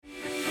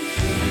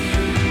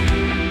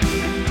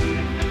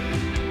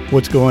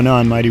What's going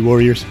on, Mighty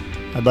Warriors?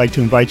 I'd like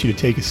to invite you to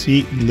take a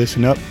seat and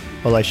listen up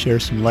while I share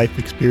some life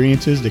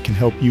experiences that can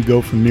help you go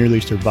from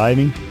merely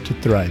surviving to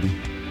thriving.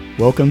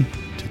 Welcome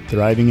to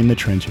Thriving in the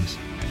Trenches.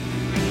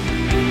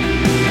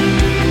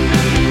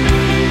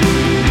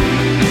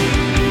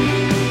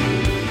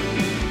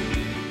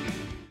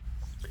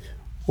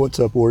 What's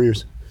up,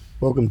 Warriors?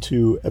 Welcome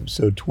to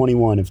episode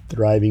 21 of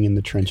Thriving in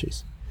the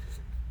Trenches.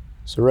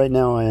 So right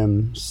now I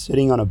am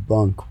sitting on a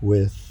bunk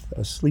with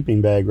a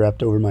sleeping bag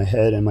wrapped over my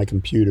head and my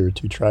computer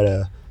to try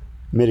to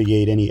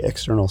mitigate any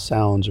external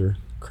sounds or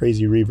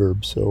crazy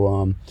reverb.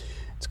 So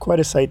it's quite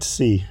a sight to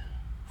see.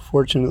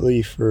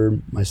 Fortunately for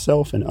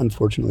myself and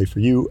unfortunately for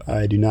you,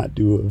 I do not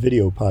do a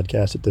video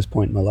podcast at this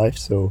point in my life,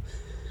 so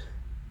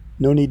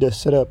no need to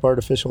set up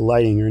artificial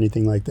lighting or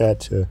anything like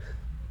that to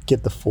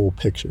get the full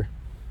picture.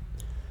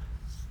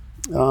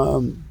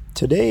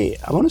 Today,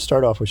 I want to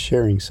start off with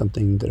sharing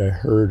something that I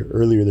heard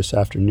earlier this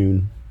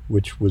afternoon,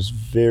 which was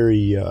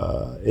very,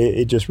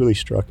 it just really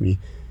struck me.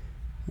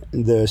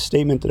 The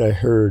statement that I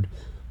heard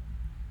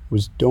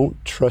was,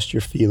 "Don't trust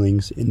your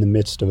feelings in the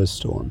midst of a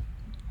storm."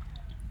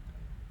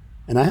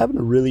 And I happen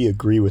to really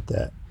agree with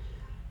that.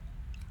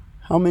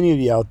 How many of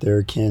you out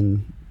there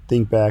can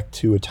think back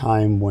to a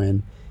time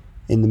when,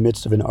 in the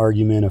midst of an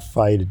argument, a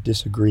fight, a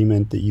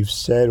disagreement, that you've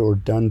said or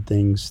done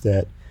things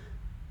that,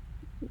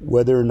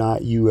 whether or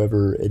not you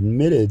ever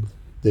admitted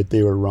that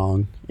they were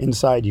wrong,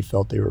 inside you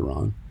felt they were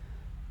wrong.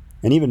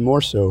 And even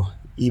more so,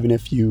 even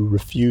if you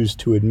refuse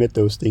to admit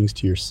those things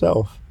to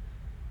yourself,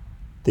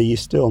 that you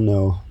still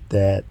know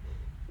that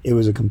it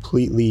was a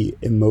completely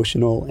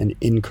emotional and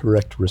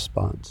incorrect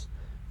response,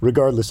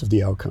 regardless of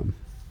the outcome.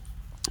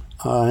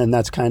 And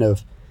that's kind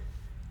of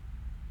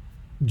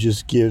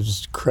just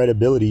gives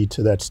credibility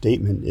to that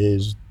statement,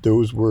 is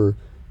those were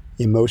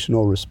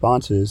emotional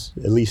responses,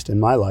 at least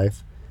in my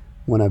life.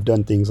 When I've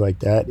done things like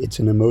that, it's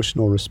an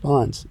emotional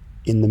response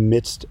in the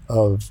midst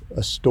of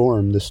a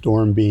storm, the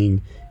storm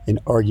being an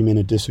argument,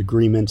 a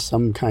disagreement,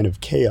 some kind of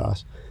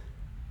chaos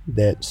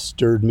that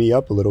stirred me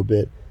up a little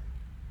bit,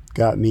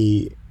 got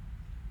me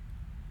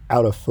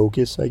out of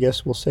focus, I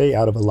guess we'll say,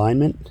 out of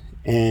alignment.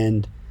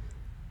 And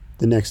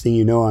the next thing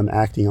you know, I'm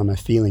acting on my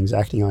feelings,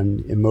 acting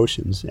on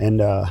emotions. And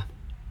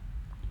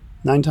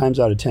 9 times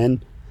out of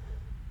 10,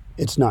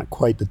 it's not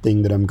quite the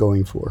thing that I'm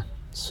going for.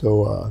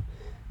 So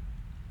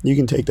you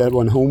can take that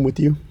one home with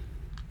you.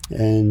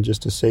 And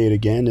just to say it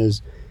again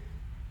is,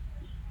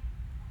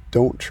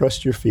 don't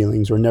trust your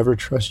feelings, or never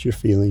trust your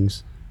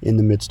feelings in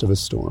the midst of a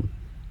storm.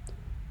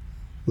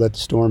 Let the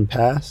storm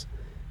pass.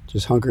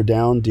 Just hunker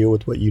down, deal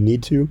with what you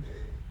need to,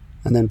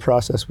 and then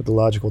process with the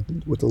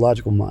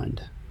logical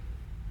mind.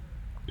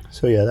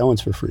 So yeah, that one's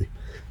for free.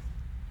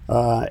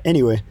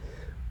 Anyway,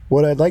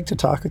 what I'd like to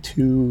talk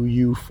to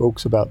you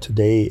folks about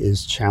today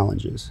is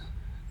challenges.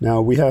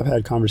 Now, we have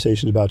had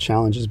conversations about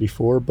challenges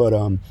before, but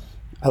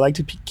I like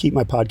to keep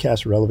my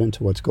podcast relevant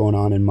to what's going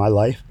on in my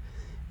life.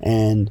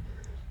 And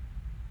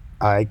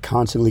I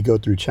constantly go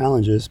through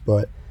challenges,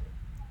 but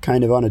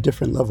kind of on a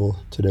different level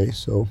today,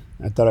 so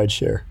I thought I'd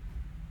share.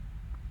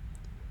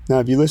 Now,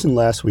 if you listened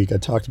last week, I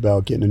talked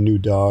about getting a new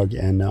dog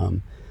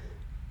and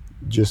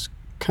just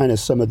kind of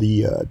some of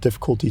the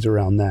difficulties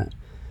around that.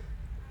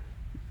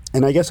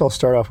 And I guess I'll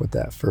start off with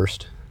that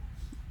first.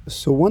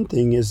 So one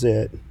thing is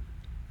that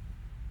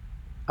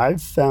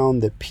I've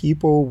found that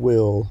people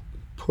will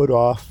put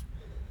off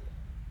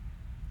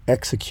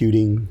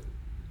executing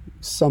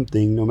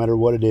something, no matter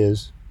what it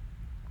is,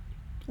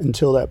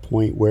 until that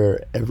point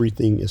where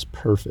everything is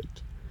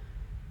perfect.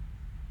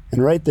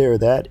 And right there,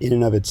 that in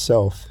and of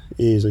itself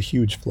is a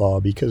huge flaw,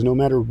 because no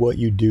matter what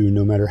you do,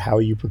 no matter how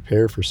you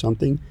prepare for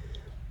something,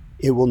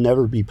 it will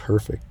never be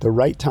perfect. The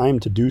right time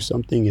to do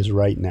something is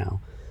right now.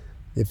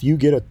 If you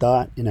get a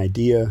thought, an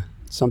idea,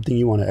 something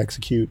you want to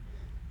execute,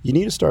 you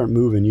need to start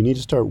moving. You need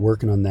to start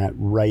working on that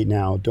right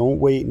now. Don't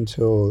wait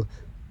until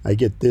I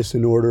get this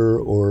in order,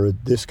 or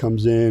this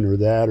comes in, or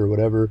that, or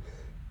whatever.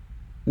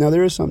 Now,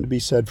 there is something to be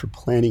said for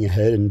planning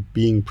ahead and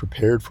being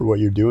prepared for what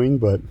you're doing,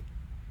 but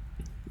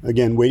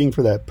again, waiting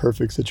for that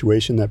perfect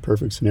situation, that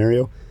perfect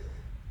scenario,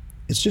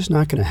 it's just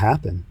not going to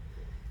happen.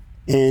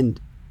 And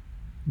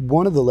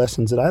one of the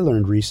lessons that I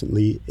learned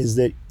recently is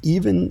that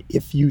even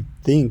if you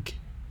think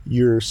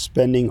you're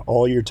spending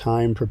all your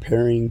time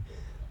preparing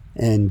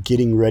and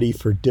getting ready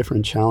for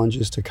different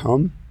challenges to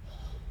come,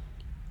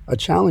 a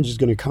challenge is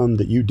going to come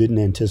that you didn't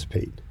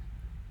anticipate.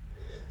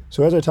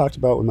 So as I talked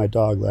about with my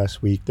dog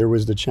last week, there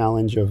was the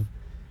challenge of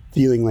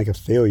feeling like a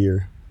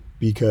failure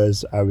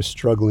because I was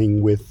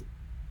struggling with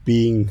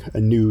being a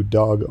new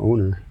dog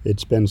owner.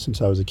 It's been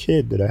since I was a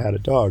kid that I had a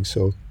dog,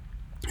 so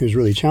it was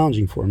really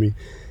challenging for me.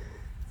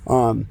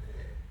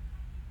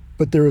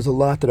 But there was a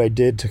lot that I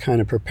did to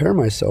kind of prepare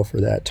myself for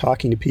that,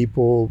 talking to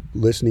people,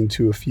 listening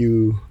to a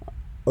few,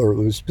 or it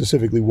was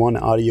specifically one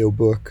audio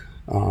book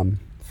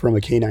from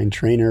a canine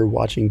trainer,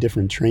 watching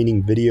different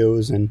training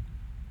videos, and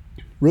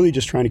really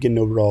just trying to get an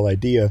overall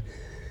idea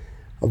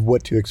of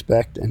what to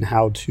expect and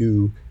how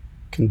to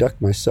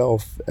conduct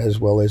myself, as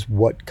well as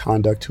what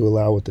conduct to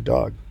allow with the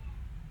dog.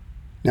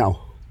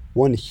 Now,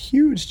 one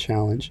huge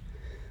challenge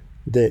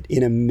that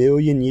in a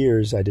million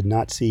years I did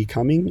not see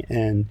coming,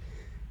 and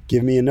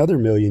give me another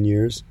million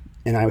years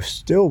and I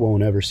still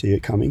won't ever see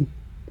it coming.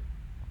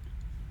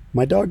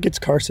 My dog gets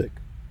carsick.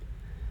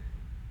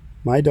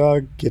 My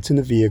dog gets in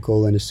the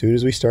vehicle, and as soon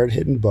as we start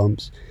hitting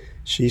bumps,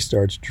 she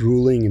starts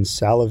drooling and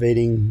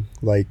salivating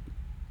like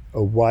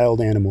a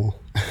wild animal.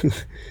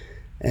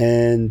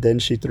 And then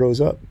she throws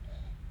up.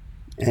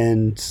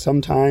 And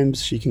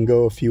sometimes she can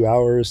go a few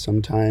hours,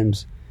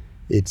 sometimes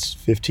it's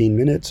 15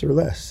 minutes or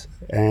less.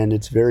 And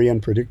it's very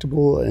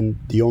unpredictable, and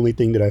the only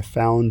thing that I've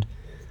found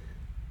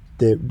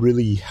that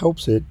really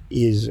helps it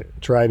is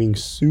driving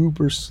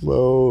super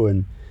slow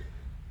and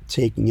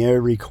taking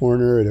every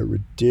corner at a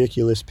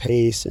ridiculous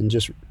pace, and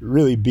just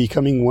really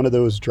becoming one of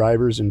those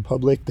drivers in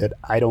public that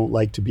I don't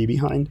like to be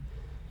behind.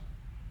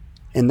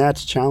 And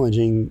that's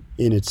challenging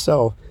in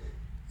itself.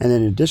 And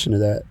then in addition to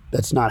that,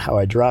 that's not how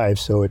I drive,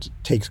 so it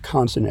takes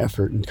constant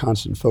effort and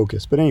constant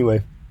focus. But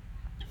anyway,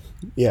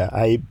 yeah,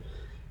 I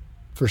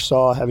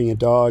foresaw having a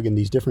dog and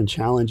these different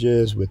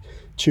challenges with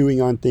chewing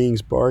on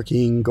things,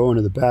 barking, going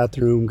to the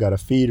bathroom, got a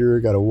feeder,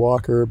 got a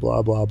walker,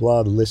 blah, blah,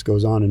 blah. The list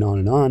goes on and on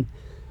and on.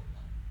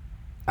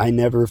 I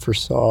never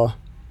foresaw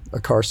a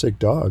car sick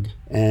dog.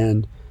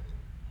 And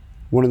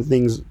one of the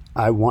things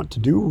I want to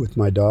do with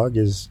my dog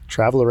is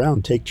travel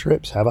around, take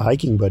trips, have a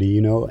hiking buddy,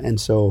 you know. And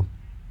so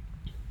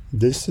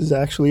this is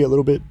actually a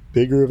little bit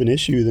bigger of an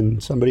issue than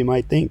somebody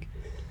might think.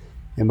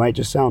 It might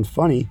just sound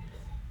funny,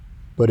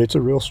 but it's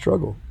a real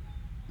struggle.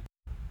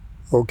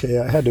 Okay,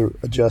 I had to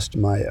adjust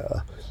my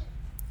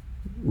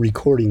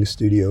recording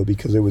studio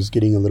because it was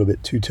getting a little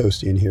bit too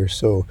toasty in here.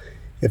 So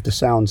if the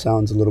sound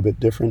sounds a little bit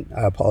different,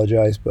 I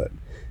apologize, but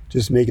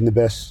just making the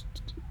best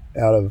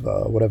out of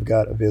what I've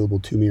got available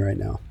to me right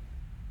now.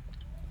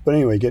 But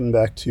anyway, getting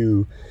back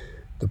to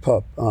the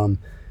pup.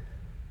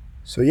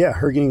 So yeah,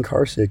 her getting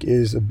car sick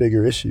is a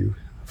bigger issue.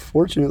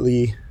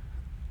 Fortunately,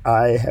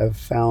 I have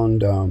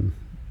found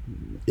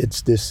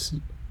it's this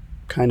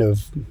kind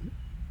of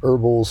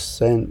herbal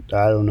scent.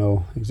 I don't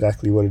know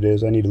exactly what it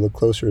is. I need to look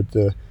closer at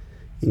the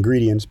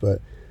ingredients,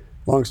 but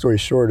long story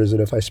short is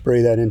that if I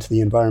spray that into the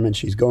environment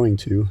she's going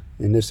to,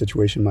 in this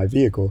situation my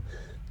vehicle,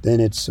 then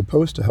it's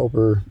supposed to help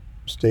her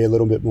stay a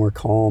little bit more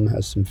calm,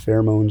 has some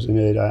pheromones in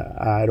it.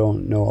 I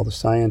don't know all the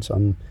science.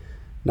 I'm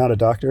not a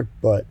doctor,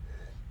 but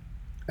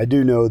I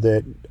do know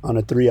that on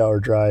a 3-hour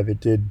drive it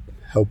did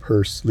help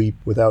her sleep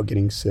without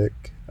getting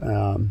sick.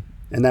 And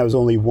that was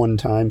only one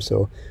time,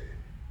 so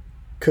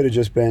could have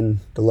just been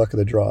the luck of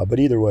the draw. But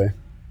either way,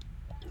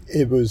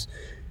 it was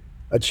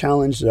a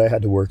challenge that I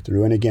had to work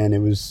through. And again, it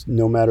was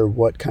no matter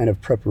what kind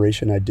of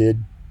preparation I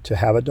did to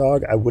have a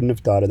dog, I wouldn't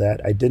have thought of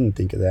that. I didn't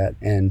think of that.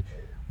 And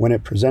when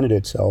it presented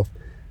itself,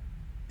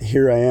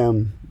 here I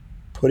am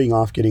putting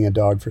off getting a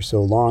dog for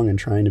so long and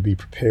trying to be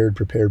prepared,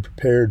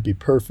 be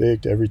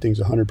perfect, everything's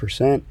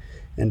 100%.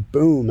 And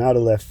boom, out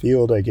of left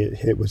field, I get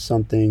hit with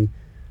something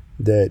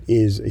that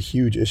is a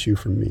huge issue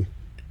for me,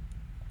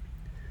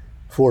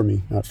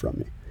 not from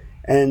me.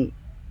 And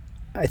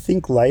I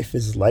think life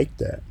is like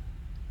that.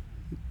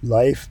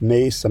 Life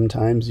may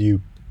sometimes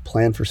you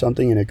plan for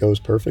something and it goes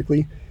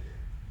perfectly,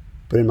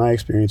 but in my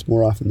experience,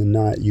 more often than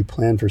not, you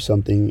plan for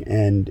something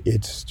and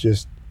it's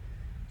just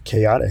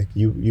chaotic.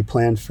 You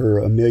plan for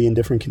a million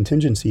different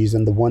contingencies,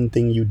 and the one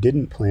thing you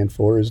didn't plan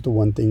for is the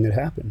one thing that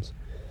happens.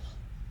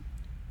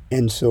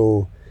 And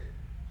so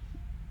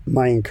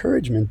my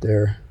encouragement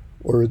there,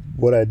 or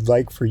what I'd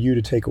like for you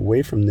to take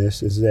away from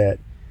this, is that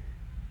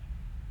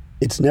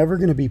it's never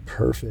going to be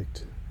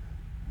perfect.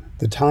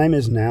 The time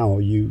is now.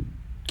 You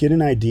get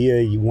an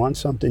idea, you want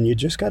something, you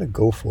just got to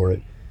go for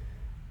it.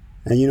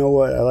 And you know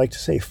what? I like to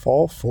say,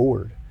 fall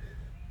forward.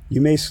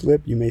 You may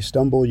slip, you may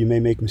stumble, you may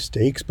make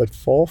mistakes, but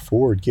fall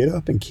forward. Get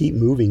up and keep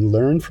moving.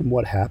 Learn from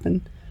what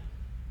happened,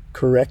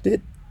 correct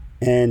it,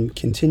 and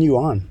continue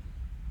on.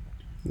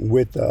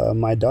 With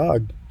my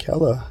dog,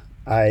 Kella,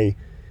 I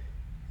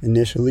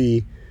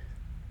initially,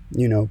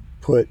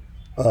 put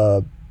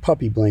a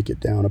puppy blanket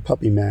down, a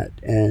puppy mat,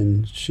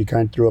 and she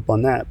kind of threw up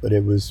on that, but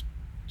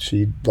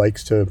she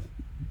likes to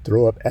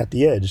throw up at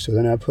the edge. So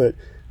then I put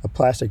a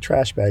plastic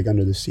trash bag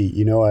under the seat.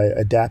 I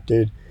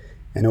adapted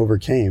and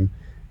overcame,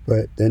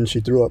 but then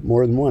she threw up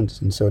more than once.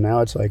 And so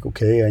now it's like,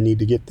 okay, I need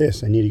to get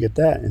this, I need to get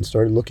that, and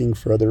started looking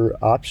for other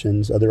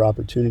options, other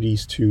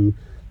opportunities to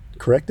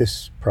correct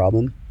this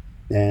problem,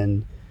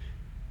 and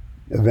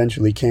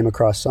eventually came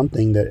across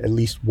something that at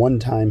least one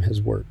time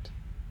has worked.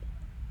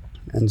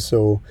 And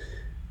so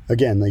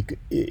again,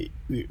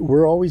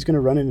 we're always going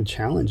to run into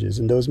challenges,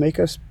 and those make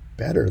us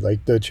better.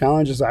 Like the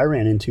challenges I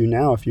ran into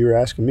now, if you were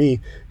asking me,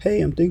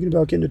 hey, I'm thinking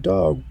about getting a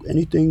dog,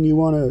 anything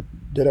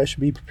that I should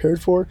be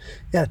prepared for?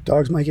 Yeah,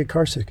 dogs might get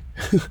car sick.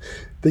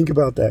 Think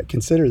about that.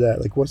 Consider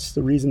that. Like, what's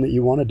the reason that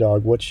you want a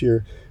dog? What's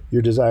your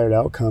desired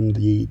outcome,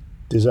 the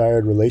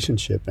desired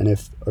relationship? And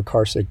if a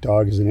car sick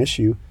dog is an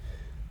issue,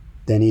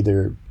 then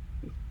either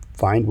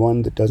find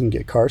one that doesn't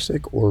get car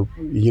sick, or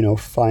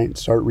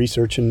start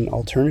researching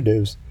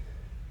alternatives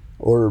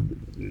or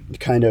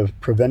kind of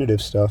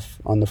preventative stuff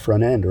on the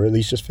front end, or at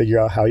least just figure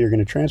out how you're going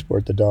to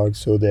transport the dog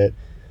so that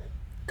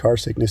car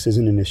sickness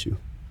isn't an issue.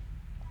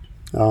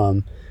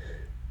 Um,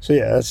 so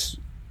yeah, that's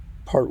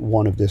part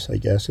one of this, I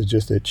guess. Is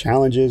just that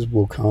challenges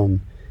will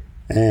come,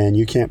 and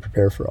you can't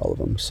prepare for all of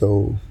them.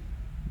 So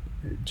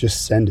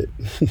just send it.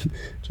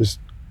 Just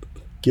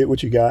get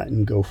what you got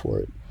and go for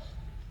it.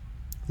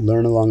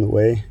 Learn along the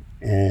way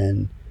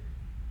and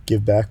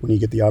give back when you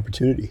get the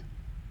opportunity.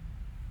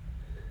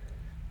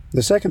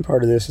 The second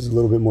part of this is a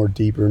little bit more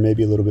deeper,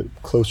 maybe a little bit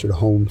closer to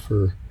home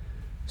for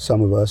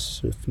some of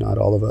us, if not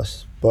all of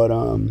us. But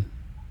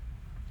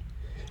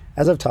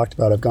as I've talked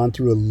about, I've gone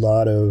through a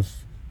lot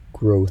of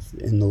growth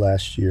in the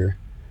last year.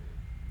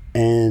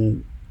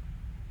 And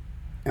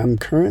I'm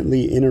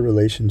currently in a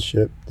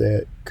relationship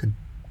that could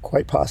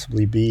quite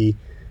possibly be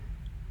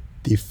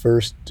the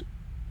first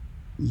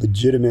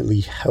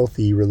legitimately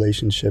healthy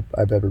relationship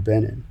I've ever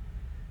been in.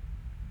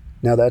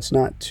 Now, that's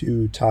not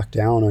to talk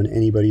down on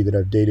anybody that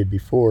I've dated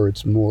before.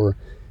 It's more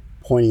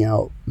pointing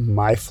out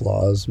my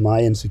flaws, my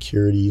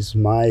insecurities,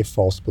 my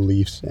false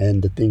beliefs,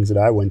 and the things that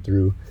I went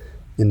through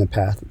in the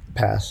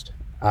past.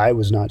 I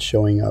was not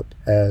showing up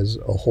as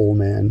a whole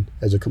man,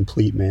 as a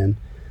complete man,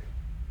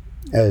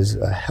 as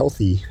a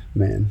healthy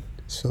man.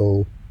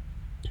 So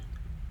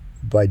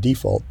by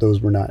default,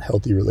 those were not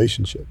healthy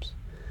relationships.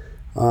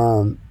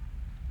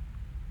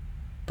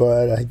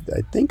 But I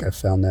think I've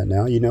found that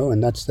now,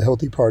 and that's the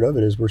healthy part of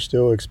it, is we're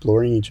still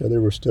exploring each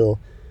other. We're still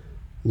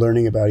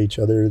learning about each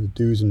other, the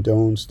do's and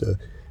don'ts, the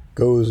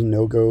goes and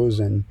no-goes,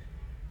 and,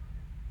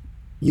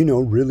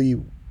 really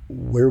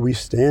where we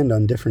stand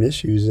on different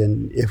issues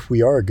and if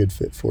we are a good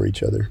fit for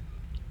each other.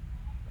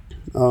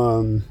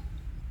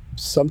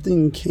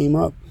 Something came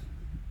up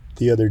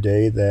the other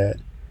day that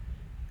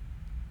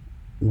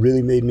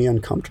really made me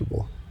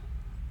uncomfortable.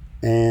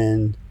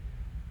 And,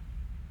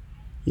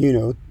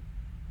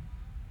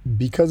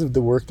 because of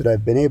the work that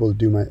I've been able to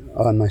do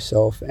on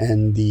myself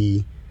and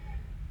the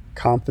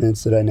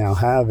confidence that I now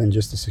have and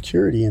just the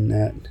security in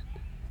that,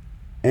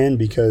 and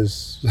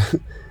because,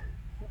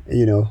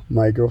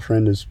 my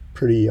girlfriend is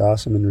pretty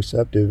awesome and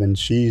receptive, and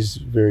she's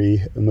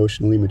very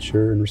emotionally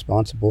mature and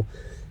responsible.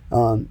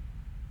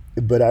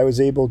 But I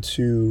was able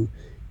to,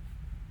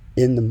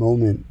 in the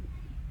moment,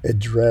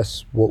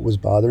 address what was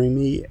bothering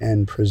me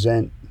and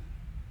present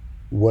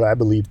what I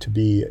believe to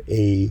be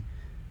a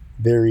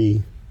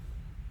very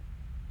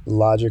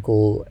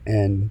logical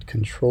and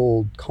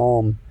controlled,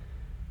 calm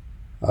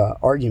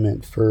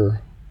argument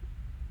for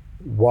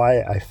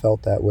why I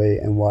felt that way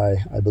and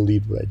why I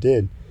believed what I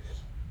did.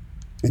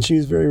 And she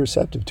was very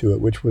receptive to it,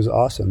 which was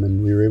awesome,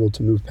 and we were able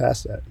to move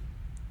past that.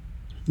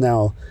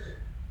 Now,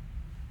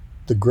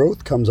 the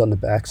growth comes on the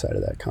backside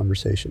of that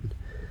conversation.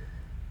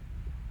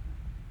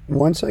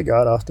 Once I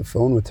got off the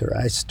phone with her,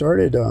 I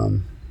started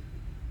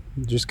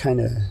just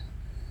kind of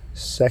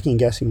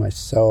second-guessing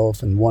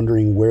myself and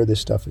wondering where this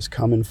stuff is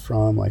coming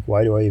from. Like,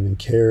 why do I even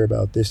care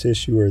about this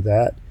issue or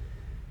that?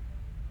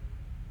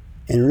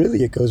 And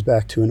really, it goes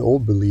back to an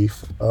old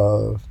belief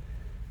of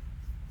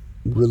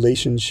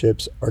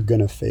relationships are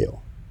going to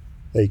fail.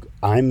 Like,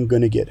 I'm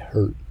going to get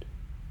hurt.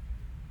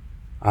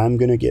 I'm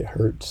going to get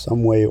hurt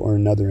some way or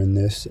another in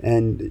this.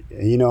 And,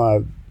 I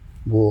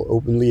will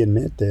openly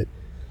admit that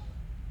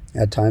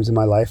at times in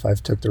my life,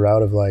 I've took the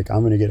route of like,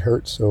 I'm going to get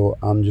hurt, so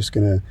I'm just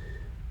going to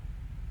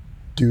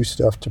do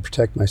stuff to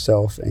protect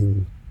myself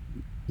and,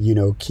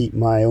 keep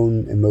my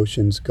own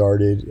emotions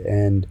guarded,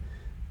 and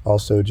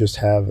also just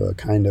have a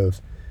kind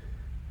of,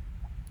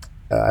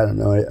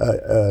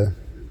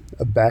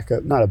 a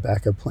backup, not a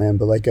backup plan,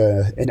 but like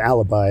an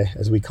alibi,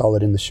 as we call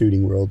it in the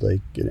shooting world,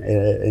 like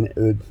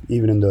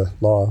even in the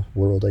law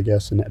world, I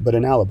guess, but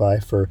an alibi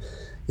for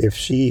if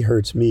she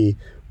hurts me,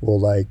 well,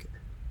 like,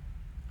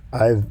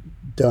 I've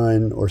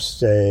done or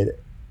said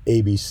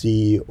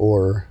ABC,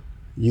 or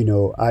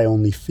I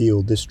only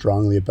feel this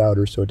strongly about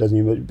her, so it doesn't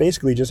even,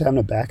 basically just having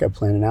a backup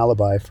plan, an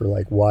alibi for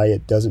like why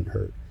it doesn't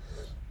hurt,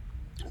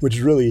 which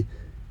really,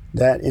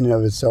 that in and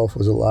of itself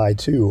was a lie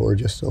too, or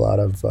just a lot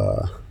of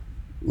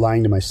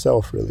lying to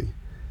myself, really.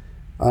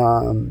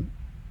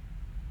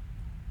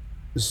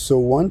 So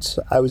once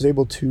I was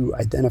able to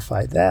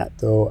identify that,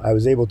 though, I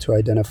was able to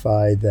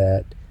identify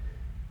that,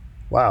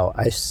 wow,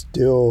 I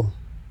still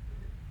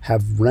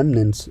have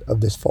remnants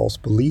of this false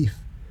belief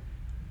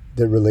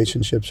that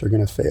relationships are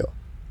going to fail.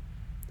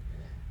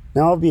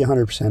 Now, I'll be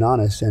 100%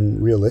 honest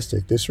and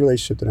realistic. This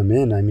relationship that I'm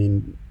in, I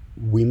mean,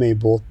 we may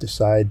both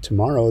decide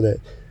tomorrow that,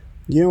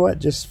 you know what,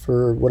 just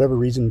for whatever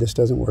reason, this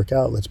doesn't work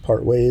out. Let's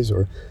part ways,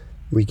 or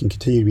we can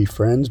continue to be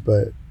friends,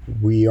 but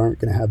we aren't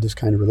going to have this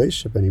kind of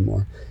relationship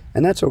anymore.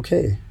 And that's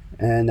okay.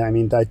 And I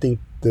mean, I think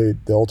the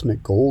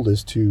ultimate goal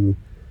is to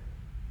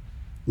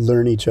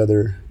learn each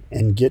other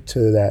and get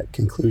to that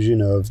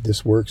conclusion of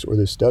this works or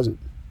this doesn't.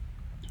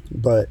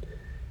 But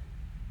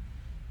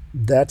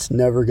that's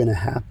never going to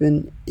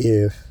happen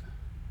if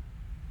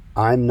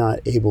I'm not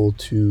able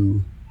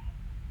to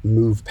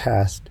move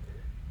past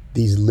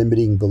these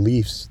limiting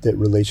beliefs that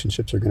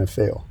relationships are going to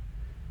fail.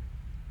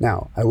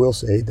 Now, I will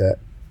say that,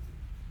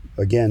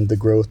 again, the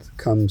growth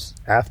comes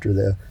after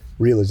the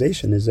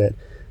realization is that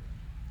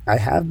I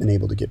have been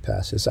able to get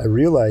past this. I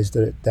realized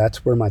that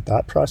that's where my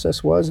thought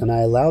process was, and I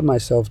allowed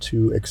myself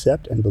to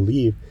accept and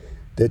believe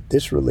that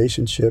this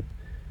relationship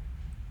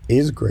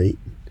is great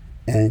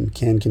and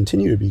can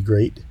continue to be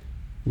great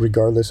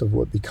regardless of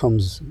what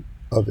becomes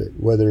of it,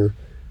 whether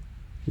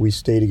we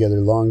stay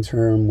together long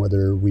term,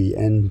 whether we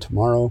end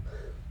tomorrow.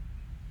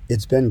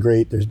 It's been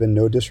great. There's been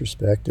no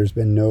disrespect. There's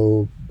been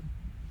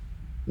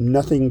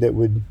nothing that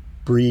would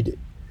breed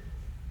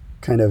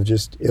kind of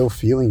just ill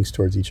feelings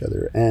towards each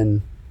other.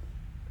 And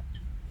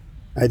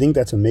I think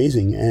that's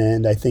amazing.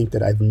 And I think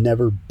that I've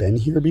never been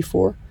here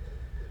before.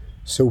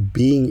 So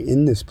being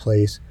in this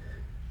place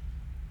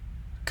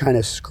kind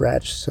of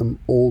scratched some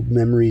old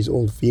memories,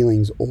 old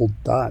feelings, old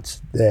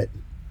thoughts that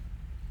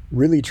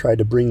really tried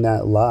to bring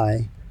that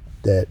lie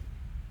that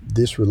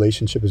this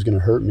relationship is going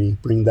to hurt me,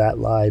 bring that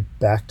lie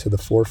back to the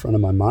forefront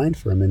of my mind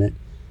for a minute.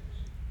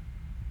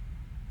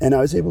 And I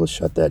was able to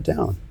shut that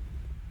down.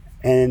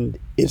 And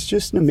it's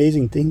just an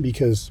amazing thing,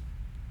 because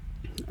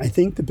I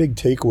think the big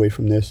takeaway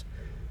from this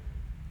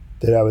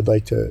that I would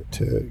like to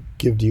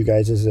give to you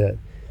guys is that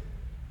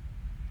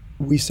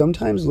we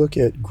sometimes look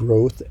at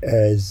growth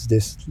as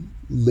this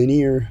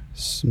linear,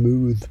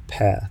 smooth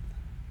path.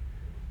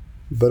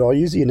 But I'll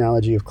use the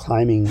analogy of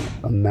climbing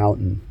a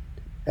mountain.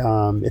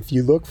 If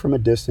you look from a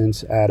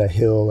distance at a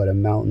hill, at a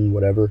mountain,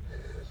 whatever,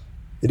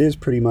 it is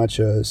pretty much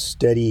a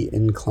steady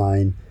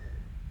incline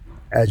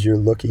as you're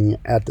looking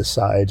at the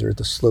sides or at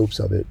the slopes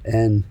of it.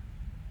 And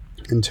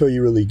until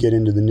you really get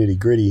into the nitty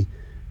gritty,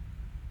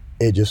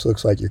 it just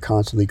looks like you're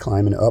constantly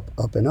climbing up,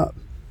 up, and up.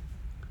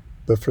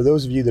 But for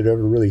those of you that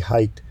ever really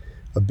hiked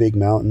a big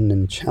mountain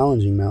and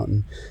challenging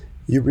mountain,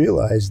 you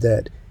realize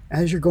that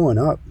as you're going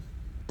up,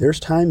 there's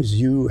times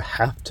you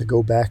have to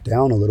go back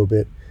down a little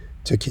bit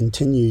to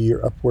continue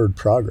your upward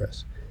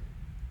progress.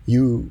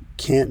 You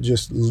can't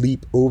just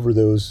leap over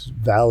those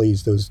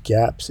valleys, those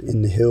gaps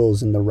in the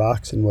hills and the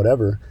rocks and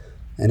whatever,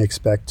 and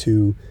expect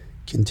to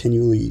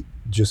continually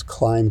just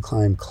climb.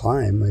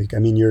 Like, I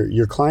mean,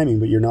 you're climbing,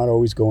 but you're not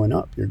always going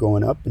up. You're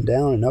going up and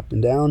down and up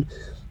and down.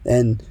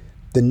 And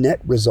the net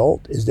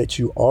result is that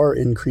you are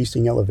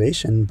increasing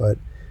elevation, but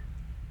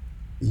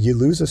you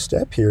lose a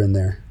step here and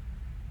there.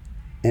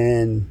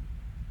 And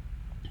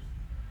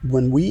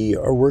when we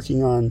are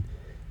working on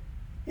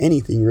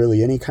anything,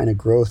 really, any kind of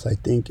growth, I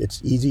think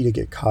it's easy to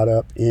get caught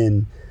up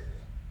in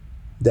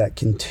that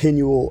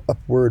continual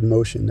upward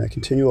motion, that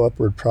continual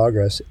upward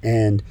progress.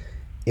 And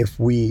if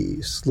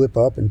we slip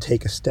up and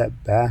take a step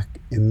back,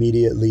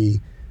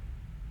 immediately,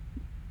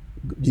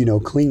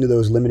 cling to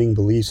those limiting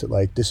beliefs that,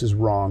 like, this is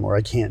wrong, or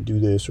I can't do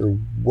this, or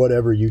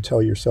whatever you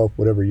tell yourself,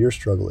 whatever your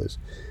struggle is.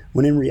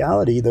 When in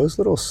reality, those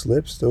little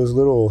slips, those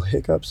little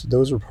hiccups,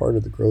 those are part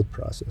of the growth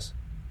process.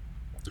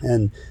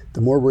 And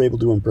the more we're able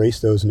to embrace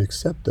those and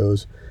accept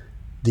those,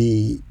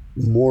 the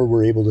more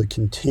we're able to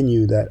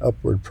continue that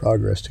upward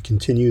progress, to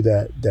continue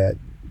that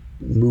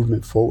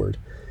movement forward.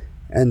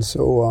 And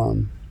so,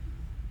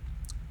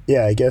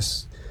 I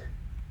guess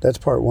that's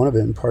part one of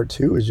it. And part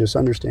two is just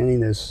understanding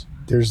this.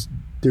 There's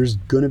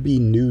going to be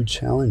new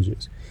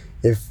challenges.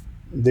 If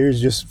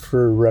there's, just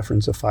for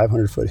reference, a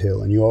 500-foot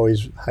hill, and you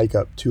always hike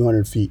up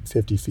 200 feet,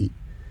 50 feet,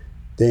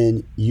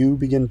 then you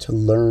begin to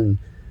learn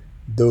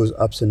those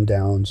ups and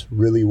downs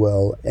really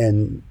well.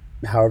 And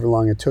however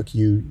long it took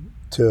you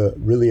to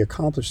really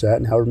accomplish that,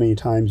 and however many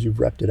times you've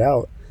repped it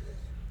out,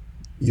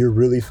 you're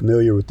really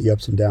familiar with the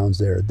ups and downs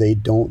there. They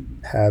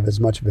don't have as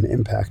much of an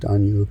impact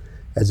on you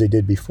as they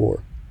did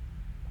before.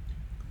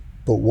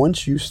 But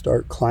once you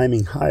start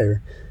climbing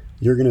higher,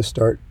 you're going to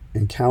start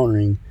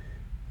encountering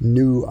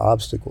new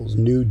obstacles,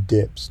 new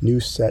dips, new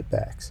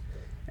setbacks.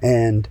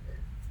 And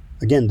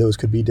again, those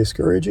could be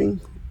discouraging,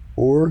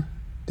 or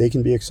they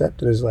can be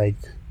accepted as, like,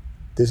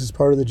 this is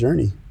part of the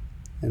journey,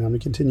 and I'm going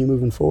to continue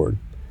moving forward.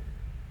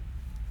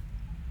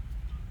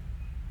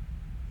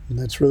 And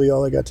that's really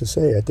all I got to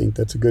say. I think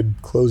that's a good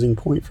closing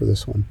point for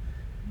this one.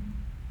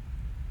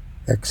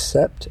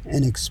 Accept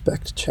and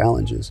expect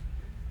challenges.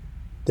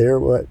 They're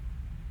what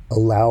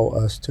allow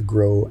us to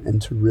grow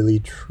and to really,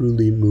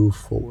 truly move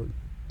forward.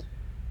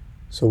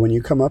 So when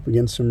you come up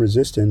against some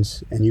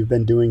resistance and you've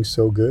been doing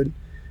so good,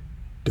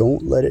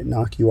 don't let it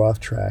knock you off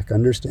track.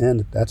 Understand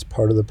that that's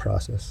part of the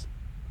process.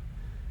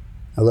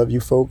 I love you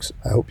folks.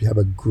 I hope you have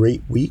a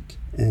great week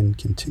and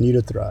continue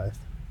to thrive.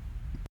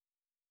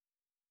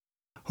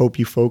 Hope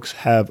you folks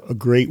have a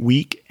great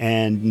week,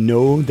 and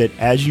know that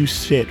as you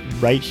sit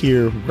right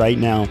here, right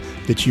now,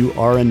 that you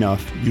are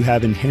enough. You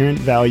have inherent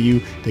value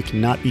that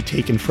cannot be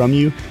taken from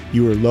you.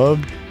 You are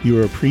loved, you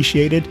are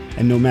appreciated,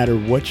 and no matter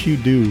what you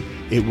do,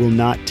 it will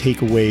not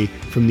take away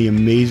from the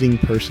amazing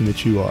person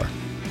that you are.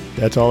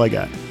 That's all I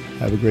got.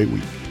 Have a great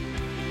week.